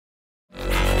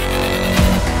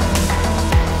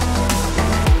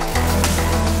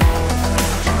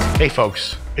Hey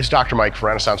folks, it's Dr. Mike for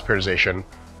Renaissance Periodization.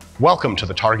 Welcome to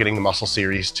the Targeting the Muscle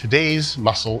series. Today's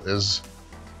muscle is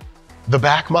the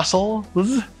back muscle,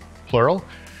 plural,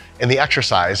 and the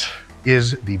exercise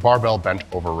is the barbell bent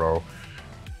over row.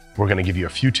 We're gonna give you a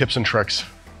few tips and tricks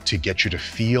to get you to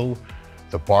feel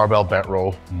the barbell bent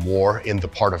row more in the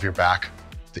part of your back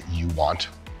that you want.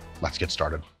 Let's get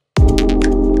started.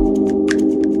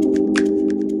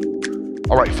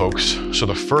 All right, folks, so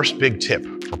the first big tip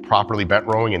for properly bent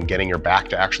rowing and getting your back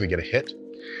to actually get a hit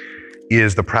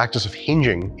is the practice of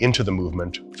hinging into the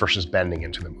movement versus bending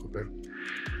into the movement.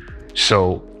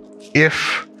 So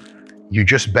if you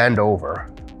just bend over,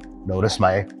 notice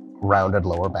my rounded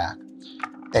lower back,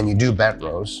 and you do bent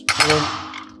rows,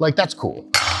 like that's cool.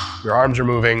 Your arms are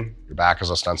moving, your back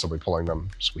is ostensibly pulling them,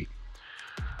 sweet.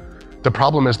 The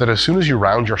problem is that as soon as you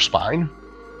round your spine,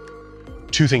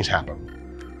 two things happen.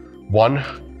 One,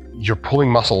 your pulling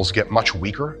muscles get much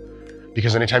weaker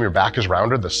because anytime your back is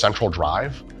rounded, the central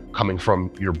drive coming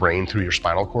from your brain through your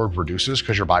spinal cord reduces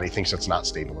because your body thinks it's not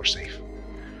stable or safe.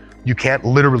 You can't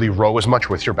literally row as much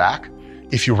with your back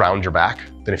if you round your back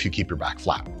than if you keep your back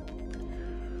flat.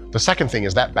 The second thing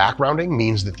is that back rounding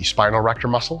means that the spinal erector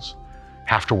muscles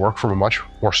have to work from a much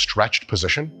more stretched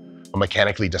position, a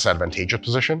mechanically disadvantageous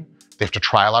position. They have to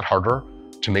try a lot harder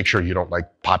to make sure you don't like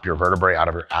pop your vertebrae out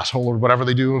of your asshole or whatever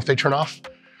they do if they turn off.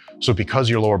 So because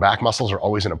your lower back muscles are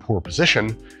always in a poor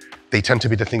position, they tend to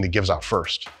be the thing that gives out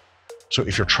first. So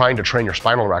if you're trying to train your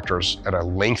spinal erectors at a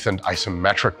lengthened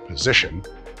isometric position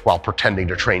while pretending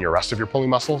to train your rest of your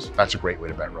pulling muscles, that's a great way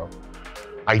to bent row.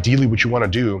 Ideally, what you want to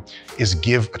do is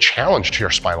give a challenge to your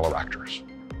spinal erectors,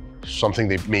 something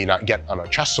they may not get on a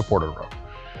chest supported row.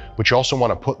 But you also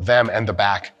want to put them and the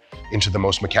back into the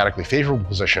most mechanically favorable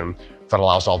position that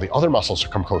allows all the other muscles to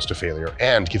come close to failure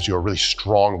and gives you a really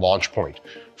strong launch point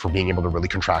for being able to really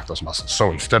contract those muscles.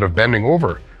 So instead of bending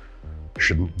over, it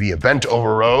shouldn't be a bent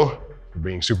over row, for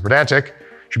being super pedantic, it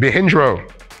should be a hinge row.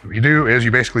 What you do is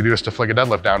you basically do this to flick a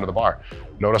deadlift down to the bar.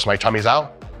 Notice my tummy's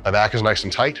out, my back is nice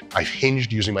and tight. I've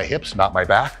hinged using my hips, not my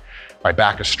back. My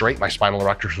back is straight, my spinal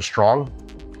erectors are strong.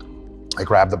 I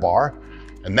grab the bar,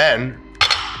 and then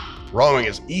rowing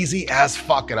is easy as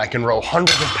fuck, and I can row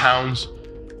hundreds of pounds,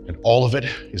 and all of it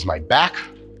is my back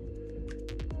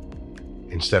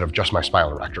instead of just my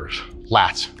spinal erectors.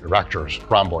 Lats, erectors,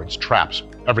 rhomboids, traps,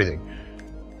 everything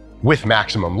with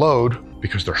maximum load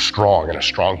because they're strong in a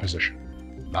strong position.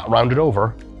 Not rounded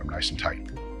over, I'm nice and tight.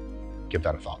 Give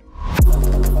that a thought.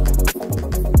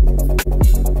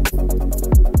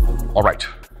 All right,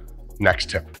 next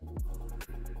tip.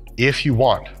 If you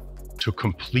want to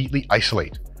completely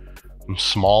isolate some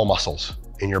small muscles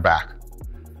in your back,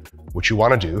 what you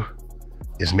want to do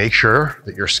is make sure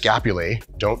that your scapulae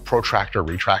don't protract or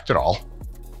retract at all,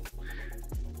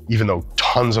 even though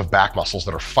tons of back muscles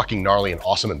that are fucking gnarly and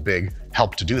awesome and big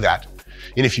help to do that.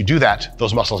 And if you do that,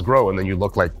 those muscles grow and then you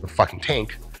look like the fucking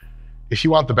tank. If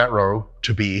you want the bent row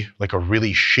to be like a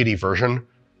really shitty version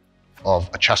of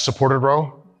a chest supported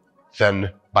row,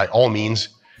 then by all means,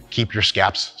 keep your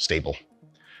scaps stable.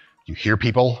 You hear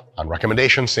people on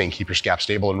recommendations saying keep your scap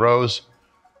stable in rows.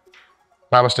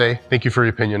 Namaste, thank you for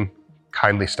your opinion.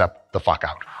 Kindly step the fuck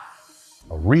out.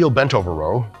 A real bent over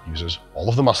row uses all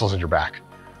of the muscles in your back.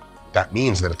 That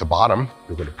means that at the bottom,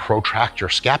 you're going to protract your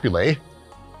scapulae,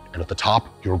 and at the top,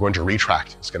 you're going to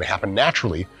retract. It's going to happen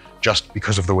naturally just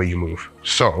because of the way you move.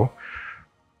 So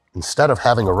instead of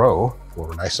having a row where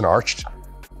we're nice and arched,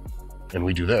 and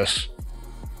we do this,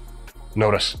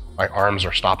 notice my arms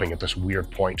are stopping at this weird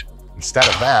point. Instead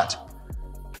of that,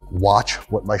 watch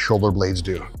what my shoulder blades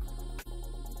do.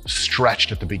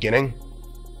 Stretched at the beginning,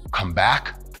 come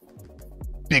back,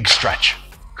 big stretch,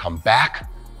 come back,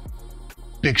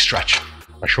 big stretch.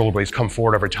 My shoulder blades come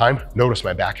forward every time. Notice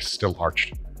my back is still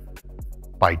arched.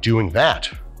 By doing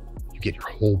that, you get your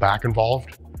whole back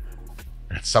involved.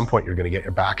 And at some point, you're gonna get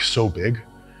your back so big,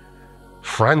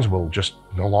 friends will just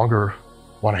no longer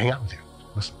wanna hang out with you.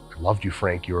 Listen, I loved you,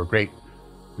 Frank, you were great,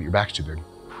 but your back's too big.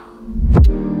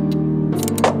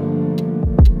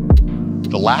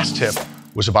 The last tip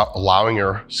was about allowing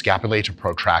your scapulae to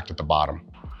protract at the bottom.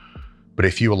 But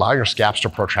if you allow your scaps to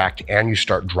protract and you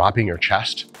start dropping your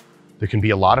chest, there can be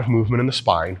a lot of movement in the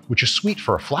spine, which is sweet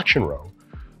for a flexion row,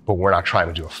 but we're not trying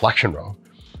to do a flexion row.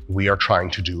 We are trying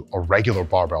to do a regular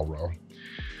barbell row.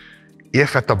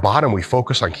 If at the bottom we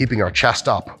focus on keeping our chest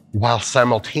up while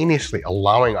simultaneously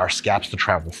allowing our scaps to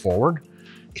travel forward,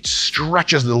 it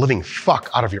stretches the living fuck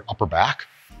out of your upper back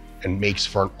and makes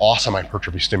for an awesome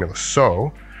hypertrophy stimulus.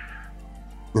 So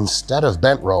instead of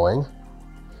bent rowing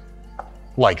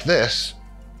like this,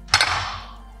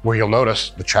 where you'll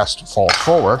notice the chest falls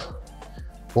forward,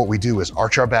 what we do is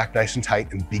arch our back nice and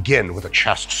tight and begin with a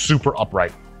chest super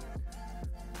upright.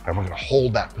 And we're gonna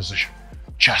hold that position.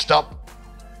 Chest up,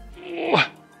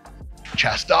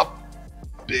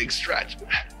 big stretch.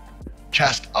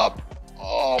 Chest up,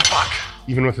 oh fuck.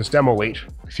 Even with this demo weight,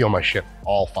 I feel my shit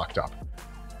all fucked up.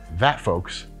 That,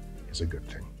 folks, is a good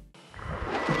thing.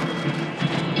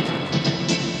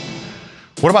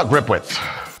 What about grip width?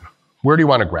 Where do you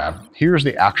want to grab? Here's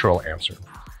the actual answer.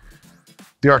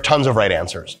 There are tons of right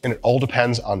answers, and it all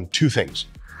depends on two things.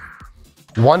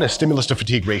 One is stimulus to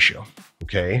fatigue ratio,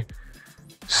 okay?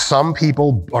 Some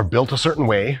people are built a certain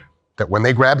way that when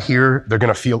they grab here, they're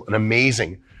gonna feel an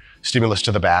amazing stimulus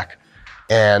to the back,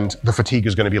 and the fatigue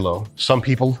is gonna be low. Some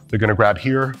people, they're gonna grab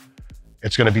here,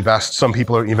 it's gonna be best. Some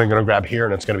people are even gonna grab here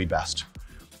and it's gonna be best.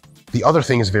 The other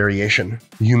thing is variation.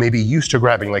 You may be used to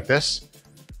grabbing like this.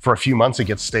 For a few months, it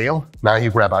gets stale. Now you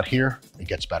grab out here, it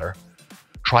gets better.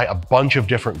 Try a bunch of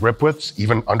different grip widths,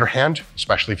 even underhand,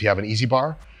 especially if you have an easy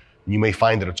bar. You may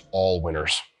find that it's all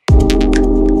winners.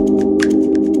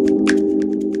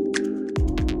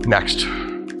 Next,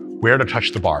 where to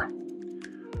touch the bar.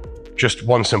 Just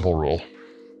one simple rule.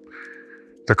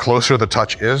 The closer the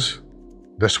touch is,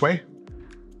 this way,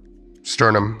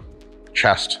 sternum,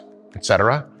 chest,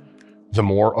 etc., the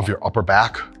more of your upper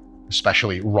back,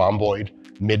 especially rhomboid,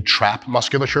 mid-trap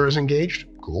musculature is engaged.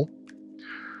 Cool.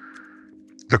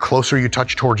 The closer you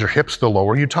touch towards your hips, the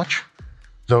lower you touch,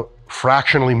 the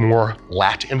fractionally more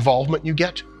lat involvement you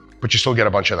get, but you still get a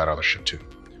bunch of that other shit too.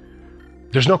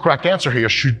 There's no correct answer here,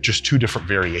 just two different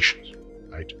variations,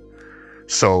 right?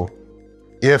 So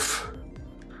if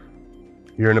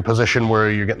you're in a position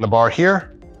where you're getting the bar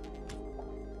here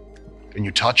and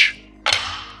you touch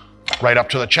right up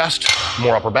to the chest,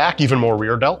 more upper back, even more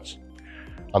rear delts.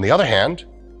 On the other hand,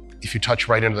 if you touch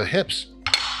right into the hips,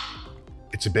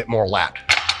 it's a bit more lat.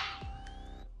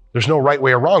 There's no right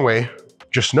way or wrong way,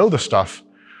 just know the stuff.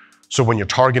 So when you're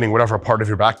targeting whatever part of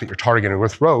your back that you're targeting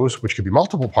with rows, which could be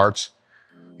multiple parts,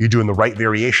 you're doing the right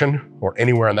variation or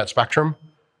anywhere on that spectrum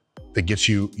that gets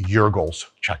you your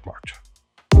goals checkmarked.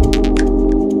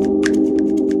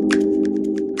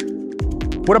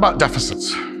 What about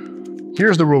deficits?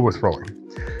 Here's the rule with rowing.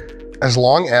 As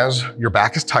long as your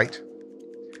back is tight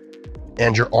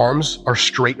and your arms are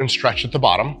straight and stretched at the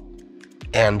bottom,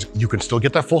 and you can still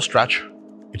get that full stretch,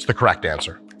 it's the correct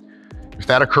answer. If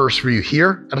that occurs for you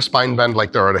here at a spine bend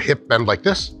like there or at a hip bend like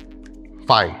this,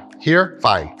 fine. Here,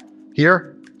 fine.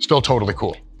 Here, still totally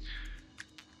cool.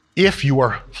 If you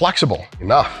are flexible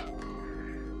enough,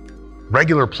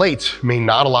 regular plates may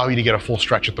not allow you to get a full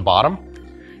stretch at the bottom,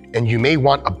 and you may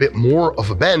want a bit more of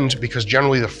a bend because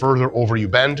generally the further over you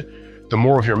bend, the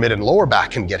more of your mid and lower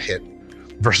back can get hit.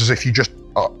 Versus if you just,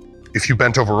 if you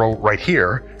bent over right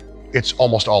here, it's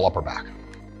almost all upper back.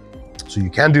 So you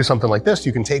can do something like this.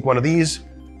 You can take one of these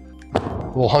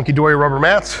little hunky-dory rubber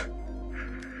mats,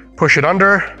 push it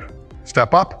under,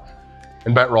 step up,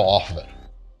 and bent roll off of it.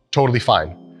 Totally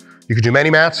fine. You could do many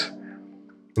mats.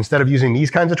 Instead of using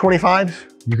these kinds of 25s,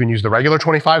 you can use the regular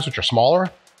 25s, which are smaller.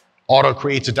 Auto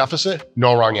creates a deficit,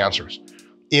 no wrong answers.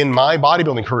 In my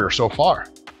bodybuilding career so far,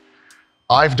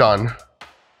 I've done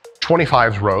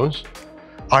 25s rows,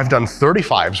 I've done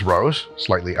 35s rows,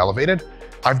 slightly elevated,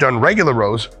 I've done regular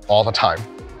rows all the time.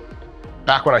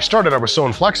 Back when I started, I was so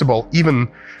inflexible,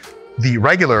 even the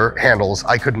regular handles,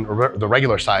 the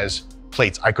regular size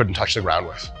plates, I couldn't touch the ground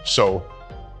with. So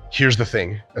here's the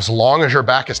thing, as long as your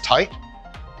back is tight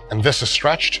and this is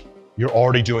stretched, you're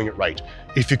already doing it right.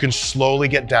 If you can slowly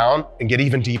get down and get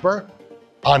even deeper,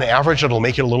 on average, it'll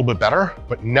make it a little bit better,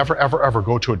 but never, ever, ever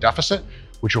go to a deficit,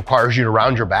 which requires you to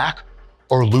round your back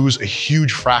or lose a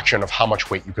huge fraction of how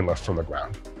much weight you can lift from the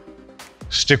ground.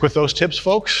 Stick with those tips,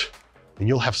 folks, and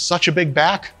you'll have such a big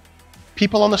back.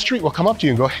 People on the street will come up to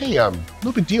you and go, hey,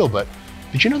 no big deal, but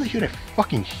did you know that you had a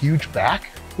fucking huge back?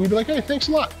 And you'd be like, hey, thanks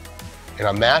a lot. And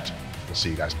on that, we'll see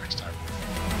you guys next time.